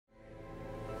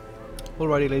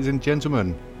Alrighty, ladies and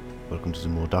gentlemen, welcome to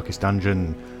some more Darkest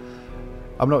Dungeon.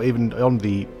 I'm not even on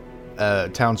the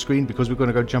town screen because we're going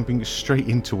to go jumping straight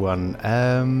into one.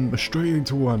 I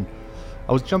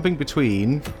was jumping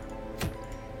between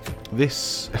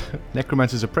this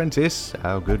Necromancer's Apprentice,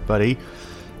 our good buddy,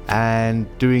 and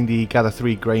doing the gather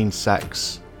 3 grain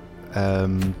sacks.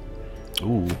 Killing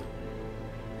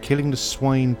the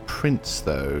swine prince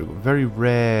though, very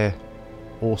rare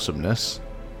awesomeness.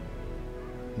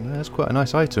 That's quite a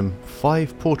nice item.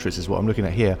 5 portraits is what I'm looking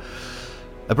at here.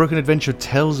 A broken adventure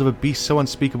tells of a beast so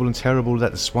unspeakable and terrible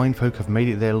that the swine folk have made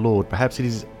it their lord. Perhaps it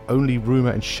is only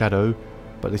rumour and shadow,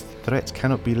 but the threat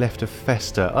cannot be left to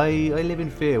fester. I live in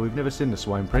fear. We've never seen the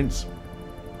swine prince.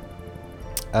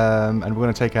 And we're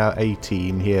going to take our A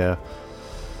team here.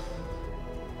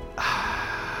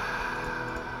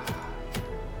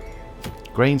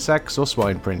 Grain sacks or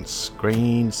swine prince?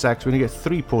 Grain sacks. We're going to get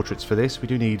 3 portraits for this. We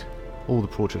do need all the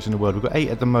portraits in the world. We've got 8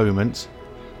 at the moment.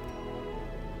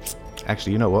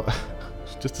 Actually, you know what?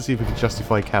 Just to see if we can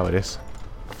justify cowardice.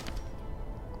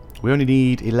 We only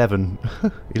need 11.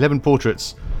 11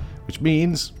 portraits. Which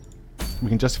means we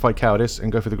can justify cowardice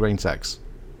and go for the grain sacks.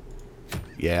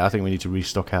 Yeah, I think we need to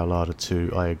restock our larder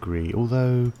too. I agree.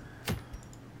 Although...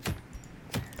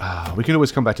 we can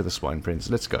always come back to the swine prince.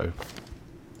 Let's go.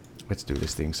 Let's do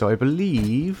this thing. So I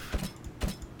believe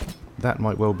that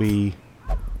might well be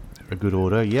a good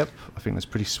order. Yep, I think that's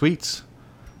pretty sweet.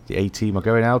 The A team are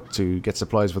going out to get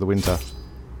supplies for the winter.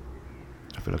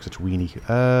 I feel like such a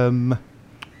weenie.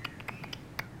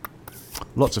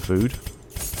 Lots of food.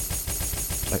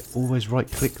 I always right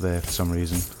click there for some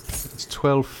reason. It's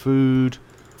 12 food.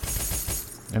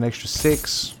 An extra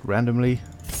 6 randomly.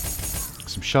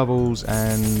 Some shovels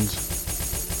and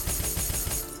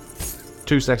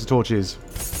 2 stacks of torches.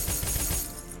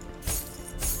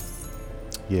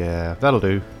 Yeah, that'll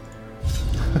do.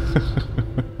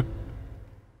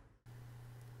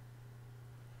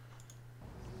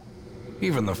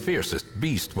 Even the fiercest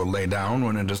beast will lay down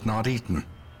when it is not eaten.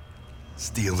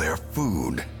 Steal their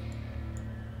food.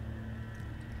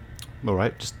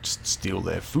 Alright, just steal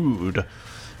their food.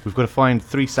 We've got to find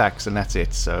 3 sacks and that's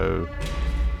it, so...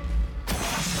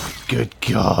 Good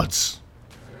gods!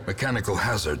 Mechanical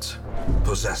hazards.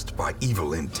 Possessed by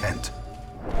evil intent.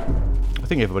 I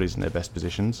think everybody's in their best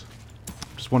positions.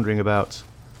 Just wondering about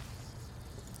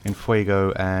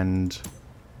Infuego and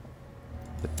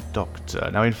the Doctor.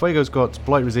 Now Infuego's got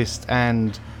Blight Resist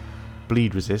and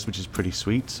Bleed Resist, which is pretty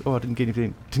sweet. Oh, I didn't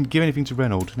give anything to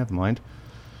Reynold. Never mind.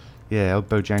 Yeah, old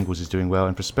Bojangles is doing well,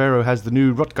 and Prospero has the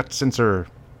new Rotgut sensor.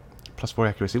 +4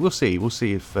 accuracy. We'll see. We'll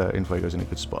see if Infuego's in a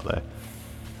good spot there.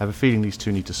 I have a feeling these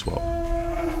two need to swap.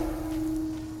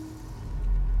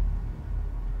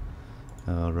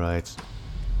 Alright.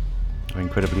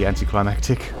 Incredibly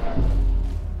anticlimactic.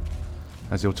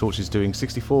 As your torch is doing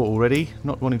 64 already.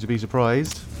 Not wanting to be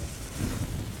surprised.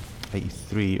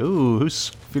 83. Ooh, who's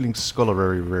feeling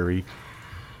scholarly?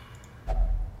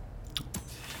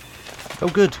 Oh,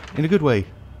 good. In a good way.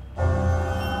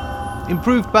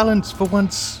 Improved balance for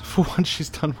once. For once she's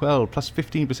done well. Plus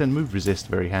 15% move resist.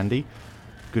 Very handy.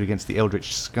 Good against the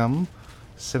Eldritch Scum.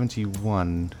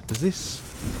 71. Does this...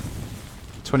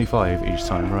 25 each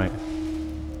time, right.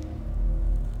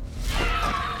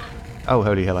 Oh,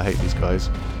 holy hell, I hate these guys.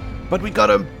 But we got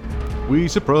them! We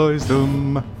surprised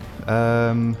them!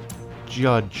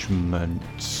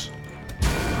 Judgment.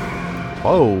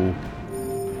 Oh!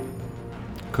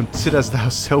 Considers thou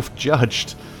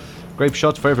self-judged. Grape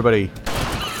shots for everybody.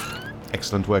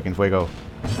 Excellent work, Infuego.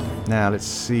 Now, let's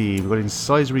see. We've got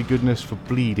incisory goodness for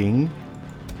bleeding.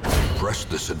 Press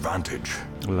this advantage.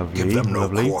 Lovely, Give them no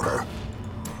lovely. quarter.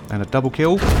 And a double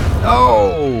kill.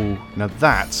 Oh! Now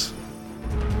that.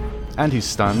 And he's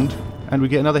stunned. And we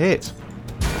get another hit.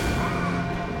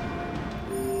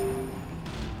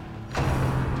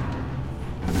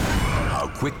 How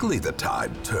quickly the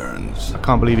tide turns. I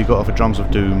can't believe he got off a Drums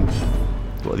of Doom.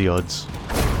 What are the odds?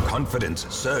 Confidence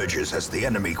surges as the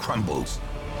enemy crumbles.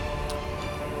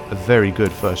 A very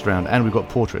good first round. And we've got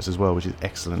portraits as well, which is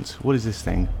excellent. What is this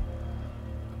thing?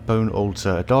 Bone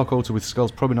altar. A dark altar with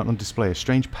skulls probably not on display. A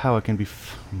strange power can be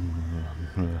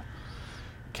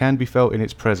felt in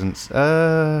its presence.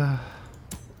 Oh,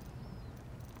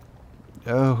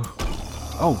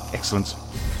 excellent.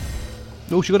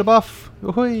 Oh, she got a buff.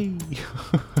 Ahoy!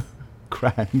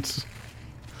 Grand.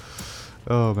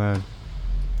 Oh man,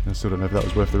 I still don't know if that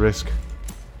was worth the risk.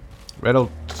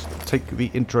 Reynold, take the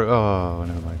intro. Oh,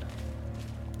 never mind.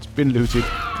 It's been looted.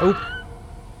 Oh.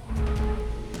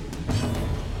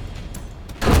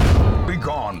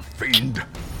 Begone, fiend.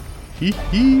 Hee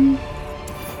hee.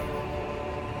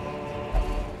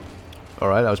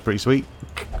 Alright, that was pretty sweet.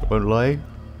 Won't lie.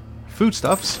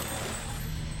 Foodstuffs.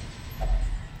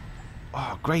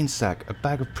 Oh, grain sack. A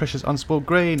bag of precious unspoiled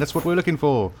grain. That's what we're looking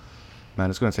for. Man,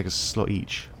 it's going to take a slot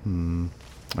each.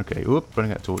 Okay, oop,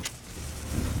 running out of torch.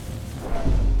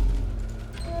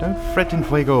 Don't fret in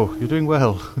fuego. You're doing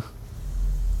well.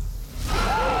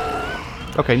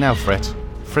 Okay, now fret.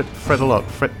 Fret a lot.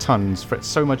 Fret tons. Fret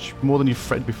so much more than you've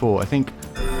fretted before. I think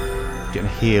getting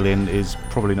a heal in is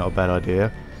probably not a bad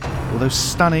idea. Although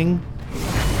stunning.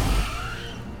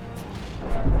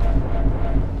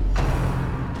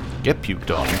 Get puked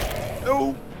on.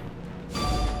 Oh!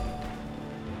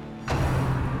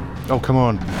 Oh, come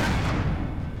on.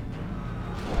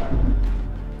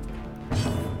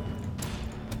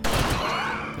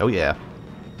 Oh, yeah.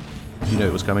 You knew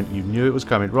it was coming. You knew it was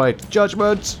coming. Right,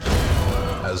 judgment!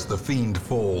 As the fiend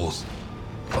falls,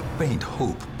 a faint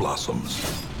hope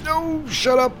blossoms. No,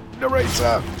 shut up,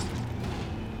 narrator!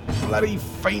 Bloody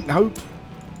faint hope.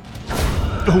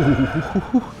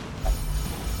 Oh.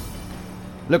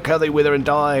 Look how they wither and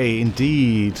die,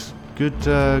 indeed. Good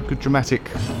dramatic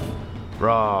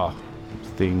rah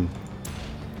thing.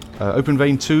 Open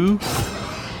vein 2.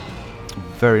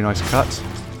 Very nice cut.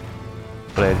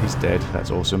 Bled, he's dead.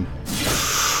 That's awesome.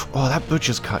 Oh, that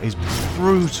butcher's cut is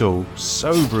brutal.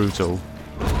 So brutal.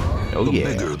 Oh, the yeah.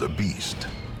 bigger the beast,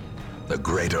 the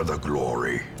greater the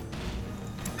glory.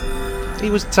 He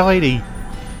was tiny.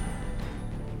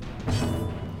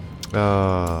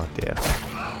 Oh, dear.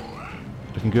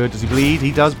 Looking good. Does he bleed?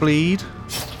 He does bleed.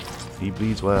 He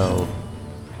bleeds well.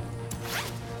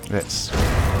 Let's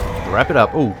wrap it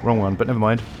up. Oh, wrong one, but never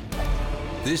mind.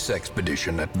 This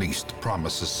expedition at least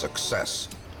promises success.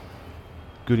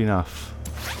 Good enough.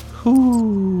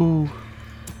 Ooh.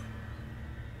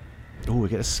 Oh, we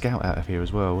get a scout out of here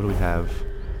as well. What do we have?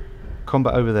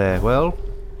 Combat over there. Well,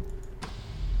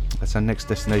 that's our next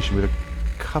destination with a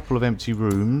couple of empty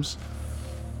rooms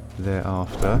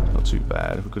thereafter. Not too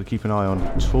bad. We've got to keep an eye on the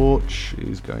torch. It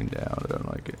is going down. I don't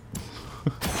like it.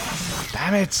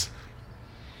 Damn it!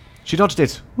 She dodged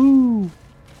it. Woo!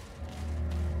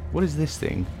 What is this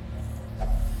thing?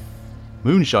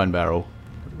 Moonshine barrel.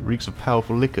 Reeks of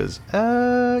powerful liquors.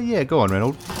 Yeah, go on,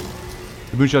 Reynold.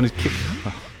 The moonshine is kicked.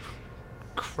 Oh,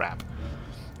 crap.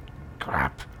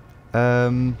 Crap.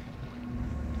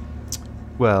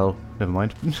 Well, never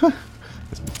mind.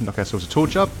 Let's knock ourselves a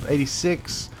torch up.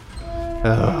 86.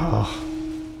 Oh.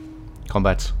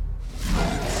 Combat.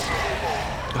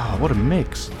 Oh, what a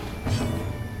mix.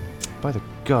 By the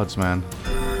gods, man.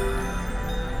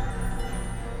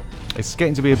 It's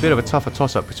getting to be a bit of a tougher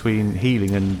toss-up between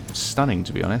healing and stunning,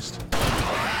 to be honest.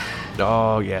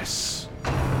 Oh, yes.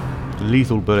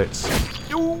 Lethal bullets.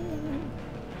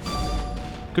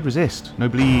 Good resist. No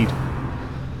bleed.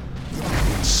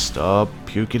 Stop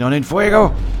puking on in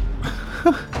fuego!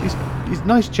 his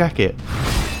nice jacket.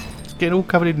 It's getting all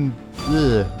covered in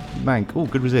mank. Oh,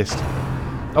 good resist.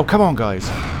 Oh, come on, guys.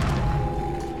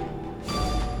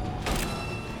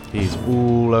 He's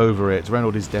all over it.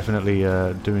 Reynold is definitely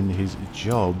doing his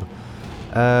job.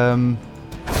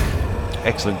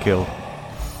 Excellent kill.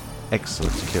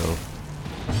 Excellent kill.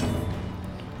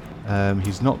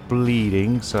 He's not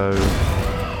bleeding, so...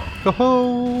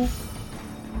 Ho-ho!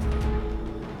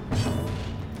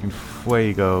 In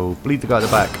fuego. Bleed the guy at the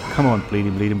back. Come on, bleed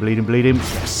him, bleed him, bleed him, bleed him.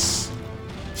 Yes!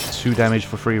 2 damage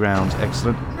for 3 rounds.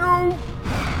 Excellent. No!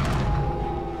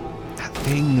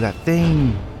 That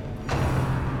thing!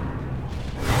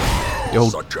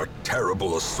 Such a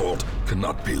terrible assault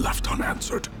cannot be left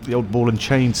unanswered. The old ball and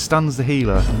chain stuns the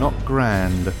healer. Not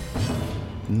grand.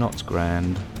 Not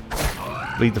grand.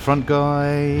 Bleed the front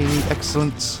guy.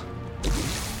 Excellent.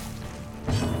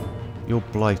 You're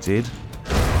blighted.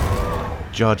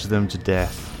 Judge them to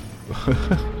death.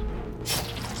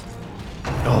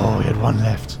 Oh, he had 1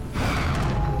 left.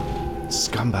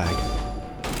 Scumbag.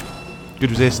 Good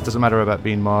resist. Doesn't matter about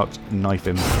being marked. Knife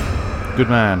him. Good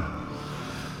man.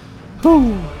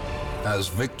 Whew. As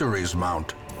victories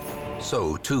mount,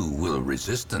 so too will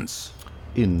resistance.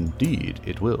 Indeed,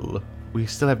 it will. We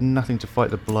still have nothing to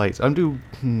fight the blight. I do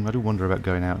wonder about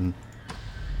going out and,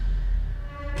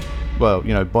 well,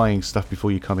 you know, buying stuff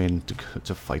before you come in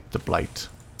to fight the blight.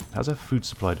 How's our food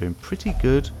supply doing? Pretty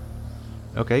good.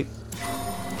 Okay.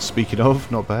 Speaking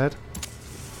of, not bad.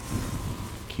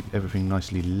 Keep everything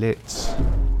nicely lit.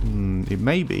 It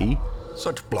may be.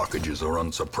 Such blockages are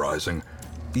unsurprising.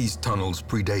 These tunnels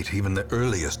predate even the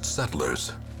earliest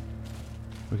settlers.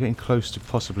 We're getting close to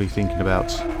possibly thinking about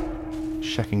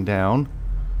shacking down.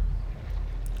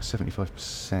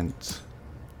 75%.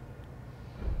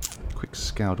 Quick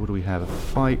scout. What do we have? A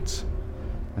fight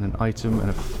and an item and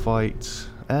a fight.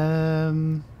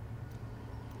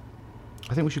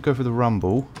 I think we should go for the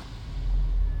rumble.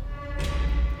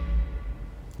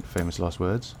 Famous last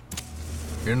words.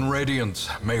 In Radiance,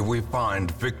 may we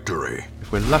find victory.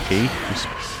 If we're lucky...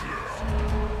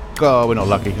 Oh, we're not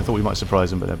lucky. I thought we might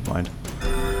surprise them, but never mind.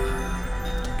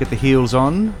 Get the heals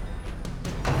on.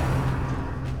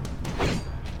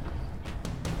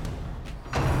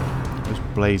 There's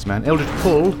Blaze Man. Eldritch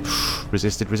Pull.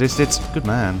 Resisted, resisted. Good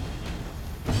man.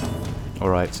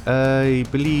 Alright. I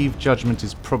believe Judgment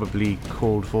is probably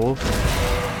called for.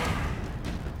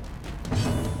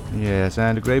 Yes,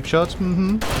 and a Grave Shot.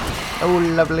 Mm-hmm. Oh,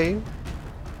 lovely.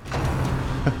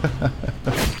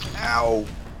 Ow.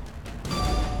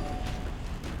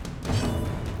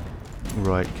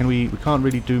 Right, can we can't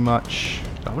really do much.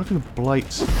 I wonder if we can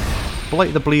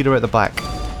blight the bleeder at the back.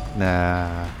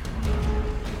 Nah.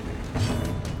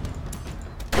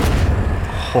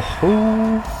 Ho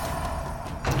ho.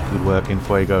 Good work, in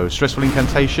Fuego. Stressful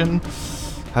incantation.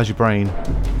 How's your brain?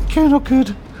 Okay, not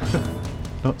good.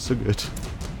 Not so good.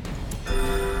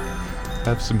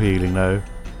 Have some healing though.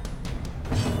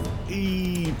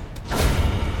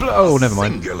 Oh, never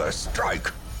mind. Singular strike.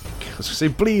 I was going to say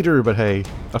bleeder, but hey,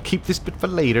 I'll keep this bit for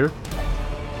later.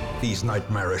 These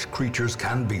nightmarish creatures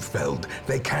can be felled.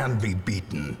 They can be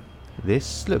beaten.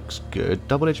 This looks good.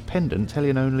 Double-edged pendant,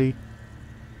 Hellion only.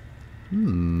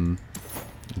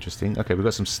 Interesting. Okay, we've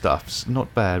got some stuffs.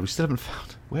 Not bad. We still haven't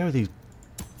found... Where are these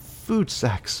food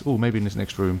sacks? Oh, maybe in this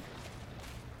next room.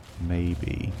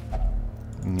 Maybe.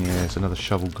 Yes, another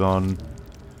shovel gone.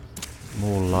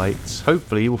 More lights.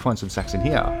 Hopefully we'll find some sacks in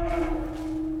here.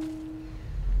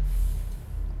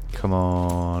 Come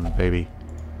on, baby.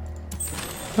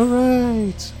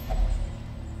 Alright.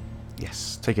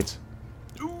 Yes, take it.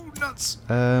 Ooh, nuts.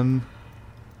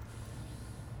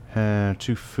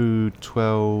 2 food,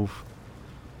 12.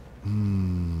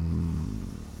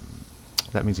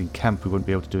 That means in camp we won't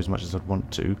be able to do as much as I'd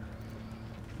want to.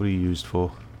 What are you used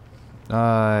for?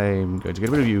 I'm going to get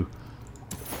rid of you.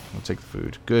 I'll take the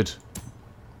food. Good.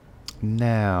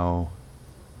 Now,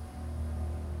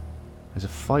 there's a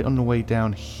fight on the way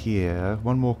down here.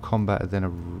 One more combat and then a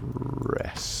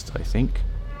rest, I think.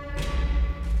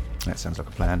 That sounds like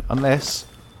a plan. Unless...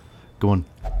 Go on.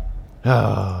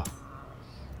 Ah.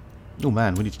 Oh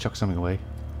man, we need to chuck something away.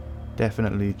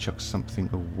 Definitely chuck something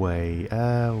away.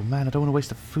 Oh man, I don't want to waste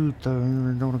the food though. I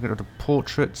don't want to get rid of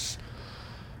portraits.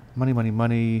 Money, money,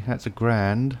 money. That's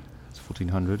 $1,000. That's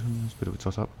 1,400. That's a bit of a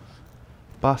toss-up.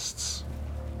 Busts.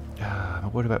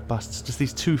 I'm worried about busts. Just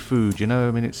these 2 food, you know?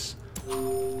 I mean, it's...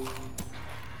 Oh,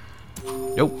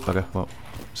 bugger. Well,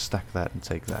 stack that and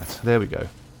take that. There we go.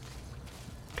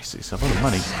 It's a lot of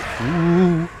money.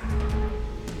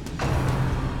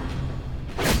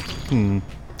 Ooh.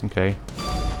 Okay.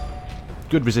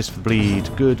 Good resist for bleed.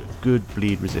 Good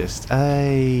bleed resist.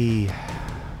 Hey.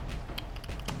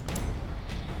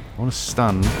 I want to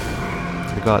stun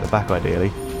the guy at the back,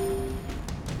 ideally.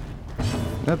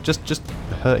 Nope, just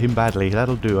hurt him badly.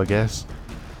 That'll do, I guess.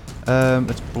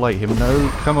 Let's blight him. No,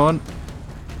 come on.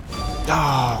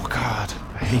 Oh, God.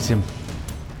 I hate him.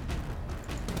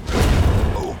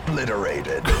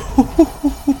 Obliterated.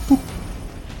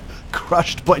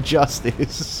 Crushed by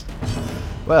justice.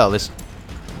 Well, this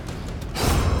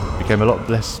became a lot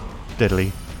less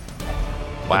deadly.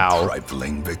 Wow. A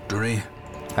trifling victory.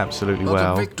 Absolutely But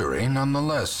wow. a victory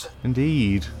nonetheless.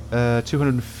 Indeed.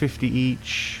 250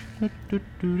 each.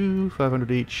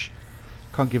 500 each.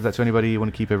 Can't give that to anybody. You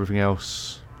want to keep everything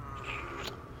else.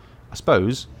 I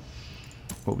suppose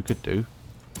what we could do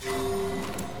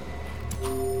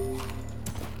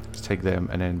is take them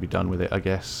and then be done with it, I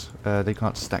guess. They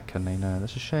can't stack, can they? No,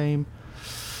 that's a shame.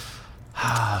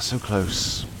 Ah, so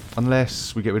close.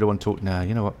 Unless we get rid of one talk. Nah,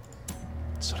 you know what?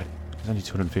 Sorry. It's only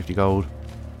 250 gold.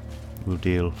 We'll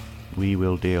deal. We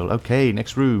will deal. Okay,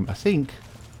 next room. I think...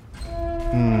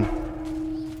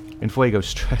 In Fuego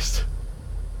stressed.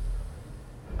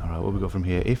 Alright, what have we got from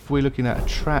here? If we're looking at a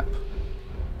trap...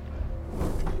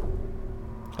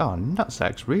 Oh,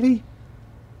 nutsacks, really?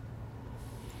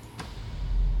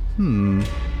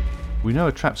 We know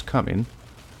a trap's coming.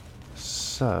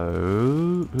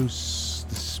 So... Who's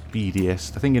the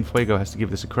speediest? I think In Fuego has to give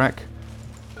this a crack.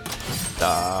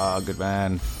 Ah, good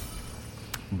man.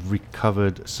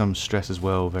 Recovered some stress as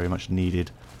well, very much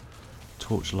needed.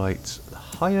 Torchlight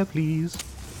higher, please.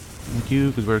 Thank you,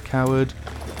 because we're a coward.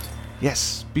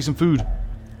 Yes, be some food.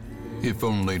 If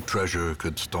only treasure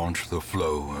could staunch the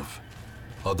flow of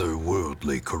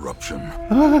otherworldly corruption.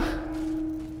 I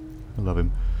love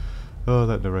him. Oh,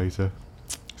 that narrator.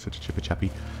 Such a chipper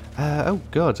chappy. Oh,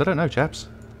 gods, I don't know, chaps.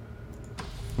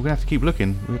 We're going to have to keep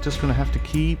looking. We're just going to have to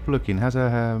keep looking. How's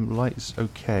our lights?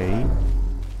 Okay.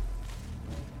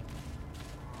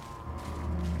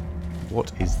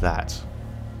 What is that?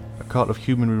 A cart of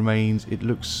human remains. It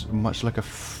looks much like a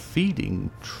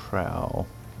feeding trowel.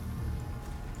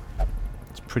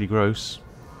 It's pretty gross.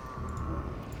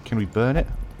 Can we burn it?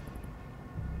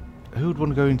 Who would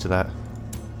want to go into that?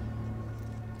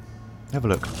 Have a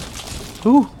look.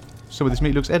 Ooh! Some of this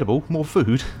meat looks edible. More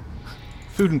food.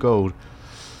 Food and gold.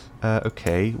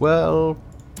 Okay, well...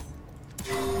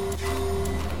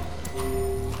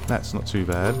 That's not too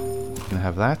bad. Can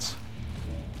have that.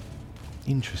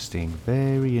 Interesting.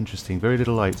 Very interesting. Very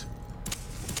little light.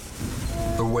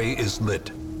 The way is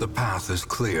lit. The path is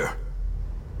clear.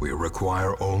 We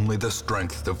require only the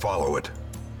strength to follow it.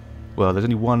 Well, there's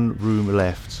only one room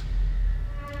left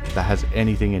that has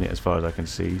anything in it as far as I can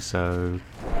see, so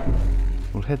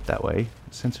we'll head that way.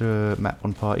 Center map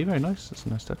on party. Very nice. That's a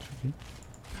nice touch. Okay.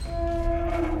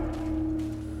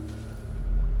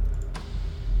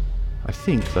 I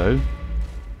think, though,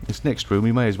 this next room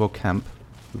we may as well camp.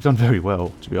 We've done very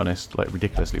well, to be honest. Like,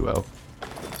 ridiculously well.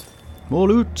 More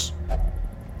loot!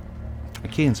 A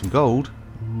key and some gold.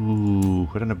 Ooh,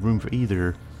 I don't have room for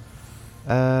either.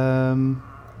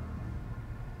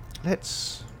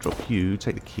 Let's drop you,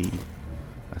 take the key,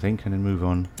 I think, and then move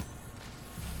on.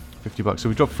 $50. So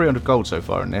we dropped 300 gold so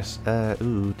far in this.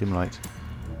 Ooh, dim light.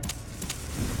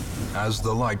 As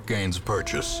the light gains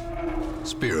purchase,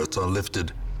 spirits are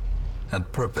lifted,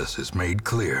 and purpose is made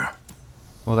clear.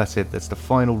 Well, that's it. That's the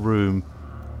final room.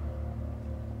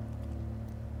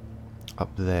 Up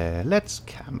there. Let's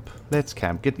camp. Let's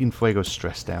camp. Get Infuego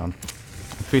stress down.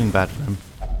 I'm feeling bad for him.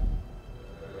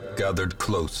 Gathered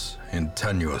close in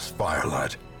tenuous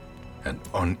firelight and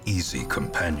uneasy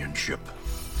companionship.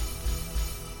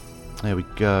 There we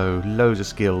go. Loads of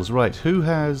skills. Right, who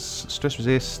has stress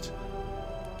resist?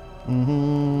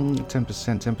 10%,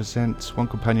 10%. One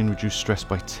companion reduce stress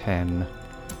by 10.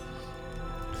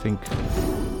 I think.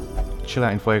 Chill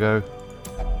out, Infuego.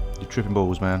 You're tripping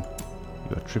balls, man.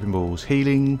 You are tripping balls.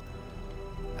 Healing.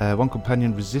 One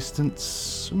companion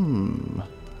resistance.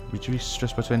 Reduce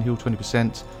stress by 10, heal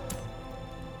 20%.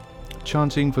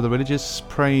 Chanting for the religious.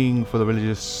 Praying for the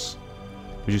religious.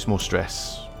 Reduce more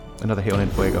stress. Another hit on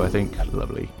Infuego, I think.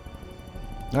 Lovely.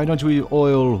 992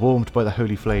 oil warmed by the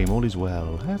holy flame. All is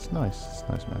well. That's nice. That's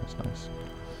nice, man. That's nice.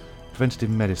 Preventative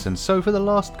medicine. So for the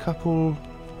last couple...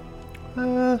 we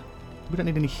don't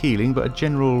need any healing, but a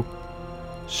general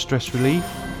stress relief.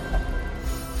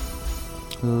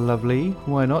 Lovely.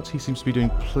 Why not? He seems to be doing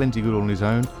plenty good on his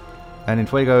own. And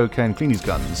Infuego can clean his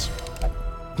guns.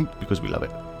 Because we love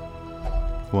it.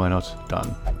 Why not?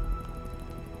 Done.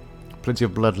 Plenty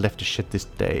of blood left to shed this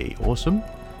day. Awesome.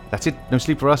 That's it. No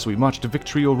sleep for us. We march to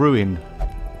victory or ruin.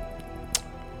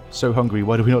 So hungry.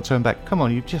 Why do we not turn back? Come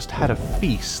on, you've just had a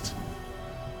feast.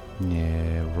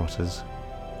 Yeah, rotters.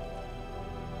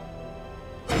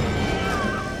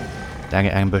 Dang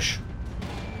it, ambush.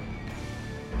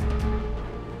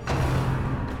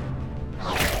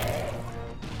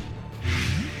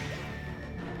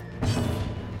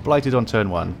 Blighted on turn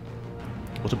 1.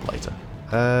 What a blighter.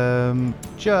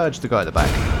 Judge the guy at the back.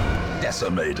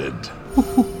 Decimated.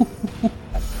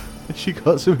 She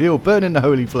got some heal. Burn in the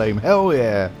holy flame. Hell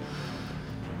yeah.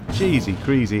 Jeezy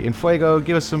crazy. Infuego,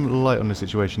 give us some light on the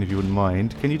situation if you wouldn't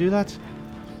mind. Can you do that?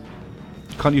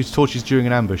 Can't use torches during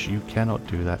an ambush. You cannot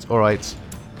do that. Alright.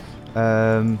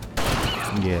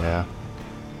 Yeah.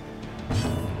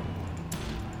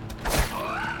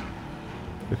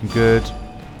 Looking good.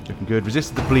 Looking good.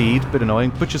 Resisted the bleed. Bit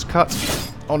annoying. Butcher's cut.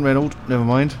 On Reynold. Never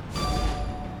mind.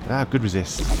 Ah, good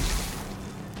resist.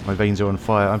 My veins are on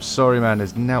fire. I'm sorry, man.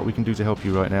 There's nothing we can do to help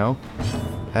you right now.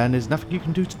 And there's nothing you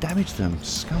can do to damage them.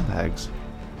 Scumbags.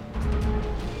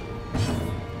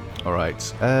 Alright.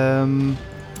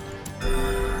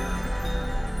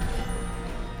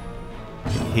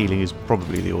 Healing is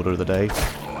probably the order of the day.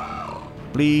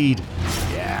 Bleed.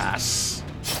 Yes.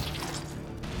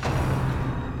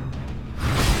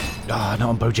 Ah, not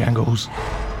on Bojangles.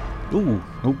 Ooh.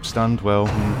 Oh, stunned. Well.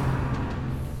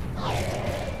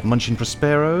 Munchin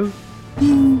Prospero.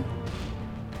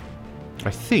 I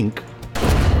think.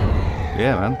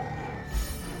 Yeah, man.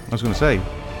 I was going to say.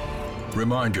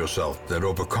 Remind yourself that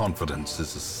overconfidence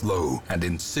is a slow and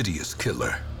insidious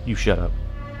killer. You shut up.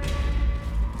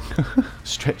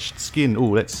 Stretched skin. Oh,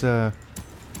 let's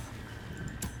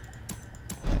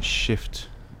shift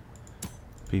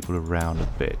people around a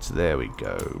bit. There we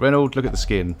go. Reynold, look at the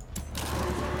skin.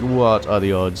 What are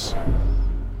the odds?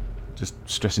 Just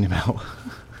stressing him out.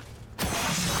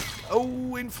 Oh,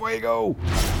 Infuego!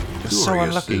 Just so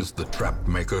unlucky. Is the trap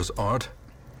maker's art.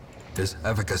 His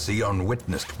efficacy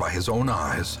unwitnessed by his own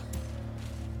eyes.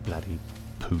 Bloody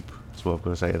poop. That's what I've got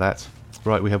to say to that.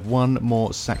 Right, we have one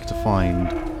more sack to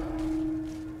find.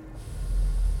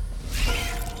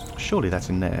 Surely that's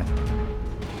in there.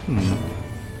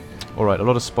 Alright, a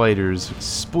lot of spiders.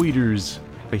 Spiders.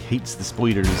 He hates the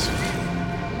spiders.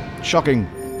 Shocking.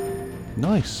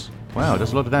 Nice. Wow,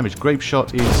 does a lot of damage. Grape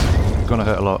shot is gonna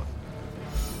hurt a lot.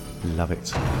 Love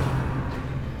it.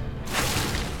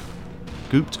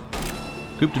 Gooped.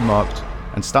 Gooped and marked.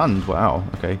 And stunned. Wow,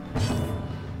 okay.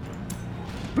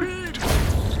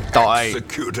 Die.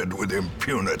 Executed with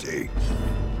impunity.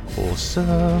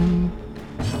 Awesome.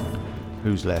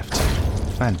 Who's left?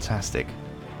 Fantastic.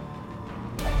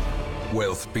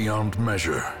 Wealth beyond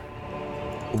measure.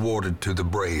 Awarded to the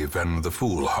brave and the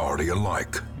foolhardy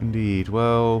alike. Indeed.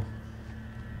 Well,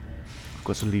 I've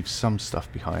got to leave some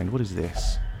stuff behind. What is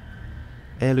this?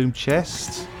 Heirloom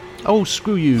chest? Oh,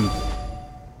 screw you.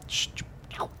 Just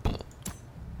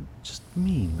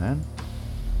mean, man.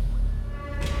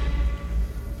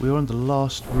 We're on the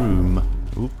last room.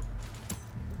 Oop.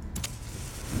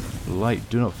 Light,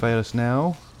 do not fail us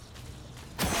now.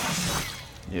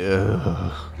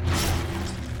 Yeah.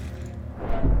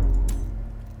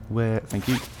 Where? Thank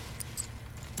you.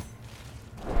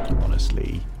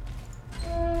 Honestly.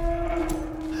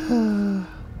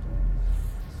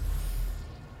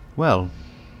 Well.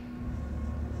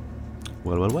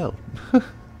 Well. What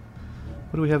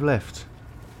do we have left?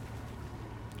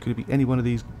 Could it be any one of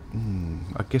these?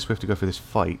 I guess we have to go for this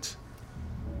fight.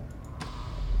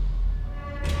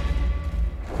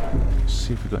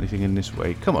 See if we've got anything in this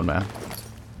way. Come on, man.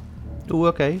 Oh,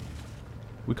 okay.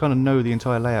 We kind of know the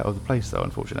entire layout of the place, though,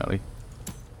 unfortunately.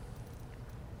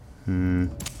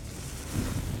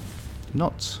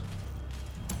 Not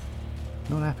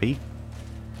happy.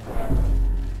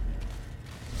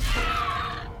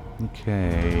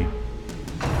 Okay.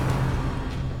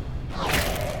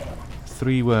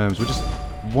 3 worms. We're just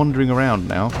wandering around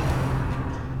now.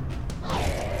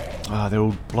 Ah, they're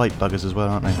all blight buggers as well,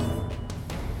 aren't they?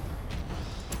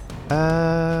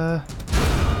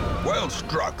 Well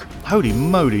struck. Holy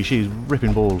moly, she's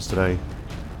ripping balls today.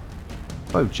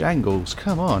 Bojangles,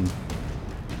 come on.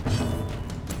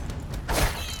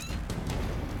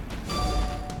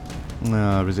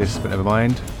 No, resist, but never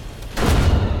mind.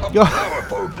 A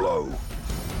powerful blow.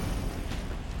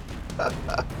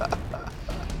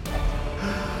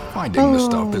 Finding the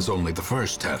stuff is only the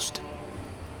first test.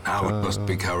 Now it must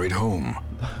be carried home.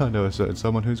 I know a certain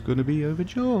someone who's going to be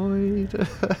overjoyed.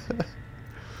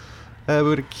 We're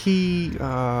going to key...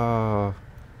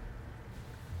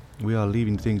 we are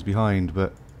leaving things behind,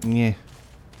 but... yeah,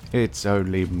 it's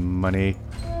only money.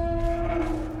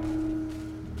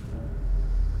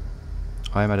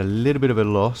 I am at a little bit of a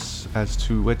loss as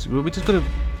to where to... Well, we just got to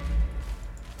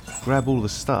grab all the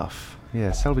stuff.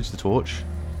 Yeah, salvage the torch.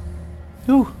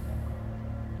 Ooh!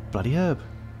 Bloody herb.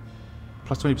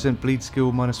 Plus 20% bleed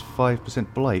skill, minus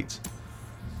 5% blight.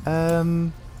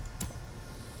 You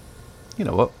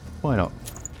know what? Why not?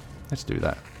 Let's do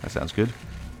that. That sounds good.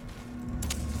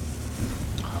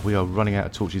 We are running out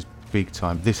of torches big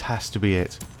time. This has to be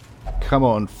it. Come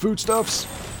on, foodstuffs!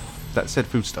 That said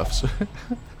foodstuffs.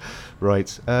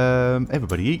 Right,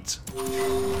 everybody eat.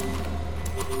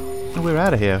 And we're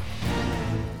out of here.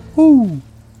 Woo!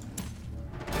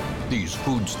 These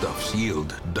foodstuffs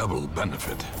yield double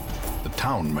benefit. The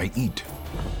town may eat,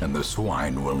 and the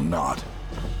swine will not.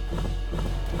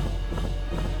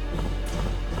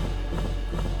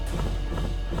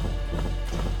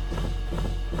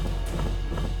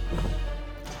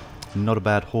 Not a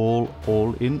bad haul,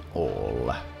 all in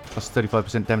all. Plus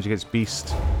 35% damage against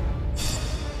beast.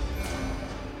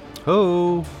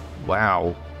 Oh,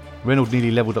 wow. Reynolds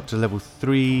nearly leveled up to level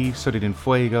 3, so did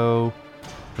Infuego.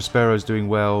 Prospero's doing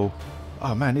well.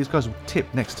 Oh man, these guys will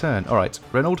tip next turn. Alright,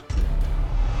 Reynolds.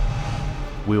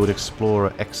 Wheeled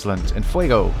Explorer, excellent.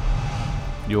 Infuego.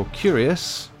 You're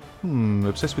curious.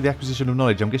 Obsessed with the acquisition of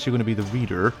knowledge. I guess you're going to be the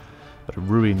reader. But a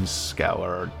Ruin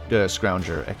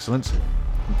Scrounger, excellent.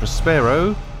 And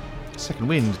Prospero, second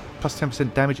wind, plus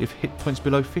 10% damage if hit points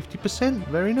below 50%.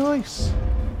 Very nice.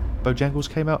 Bojangles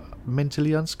came out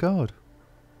mentally unscarred.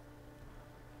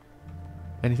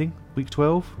 Anything? Week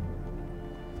 12?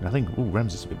 Nothing. Ooh,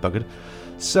 Ramses a bit buggered.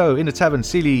 So, in the tavern,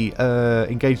 Seely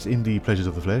engaged in the pleasures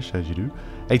of the flesh, as you do.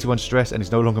 81 stress and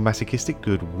is no longer masochistic.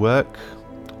 Good work.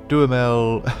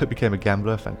 Duhamel became a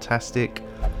gambler. Fantastic.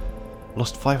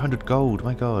 Lost 500 gold.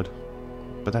 My god.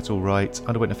 But that's alright.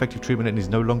 Underwent effective treatment and is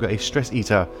no longer a stress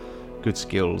eater. Good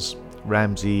skills.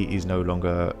 Ramsey is no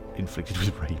longer inflicted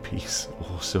with rabies.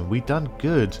 Awesome. We done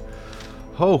good.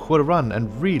 Oh, what a run. And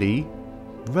really,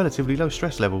 relatively low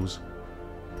stress levels.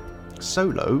 So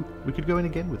low, we could go in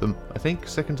again with them, I think,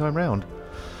 second time round.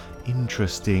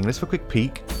 Interesting. Let's have a quick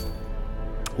peek.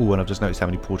 Oh, and I've just noticed how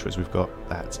many portraits we've got.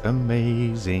 That's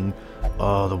amazing.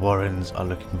 Oh, the Warrens are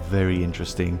looking very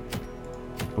interesting.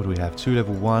 What do we have? 2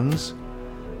 level 1s.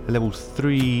 A level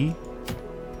 3.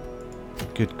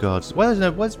 Good gods. Why are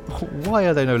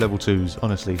there no level 2s,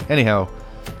 honestly? Anyhow,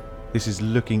 this is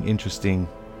looking interesting.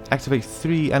 Activate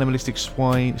 3 animalistic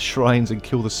shrines and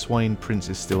kill the swine prince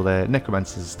is still there.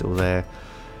 Necromancer is still there.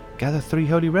 Gather 3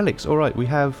 holy relics. Alright, we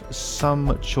have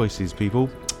some choices, people.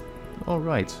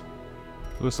 Alright.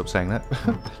 We'll stop saying that.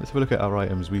 Let's have a look at our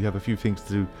items. We have a few things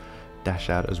to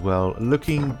dash out as well.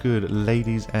 Looking good,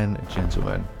 ladies and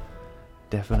gentlemen.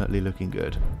 Definitely looking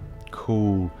good.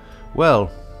 Cool. Well,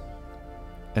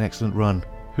 an excellent run.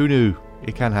 Who knew?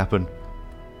 It can happen.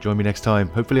 Join me next time.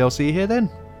 Hopefully I'll see you here then.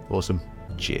 Awesome.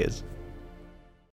 Cheers.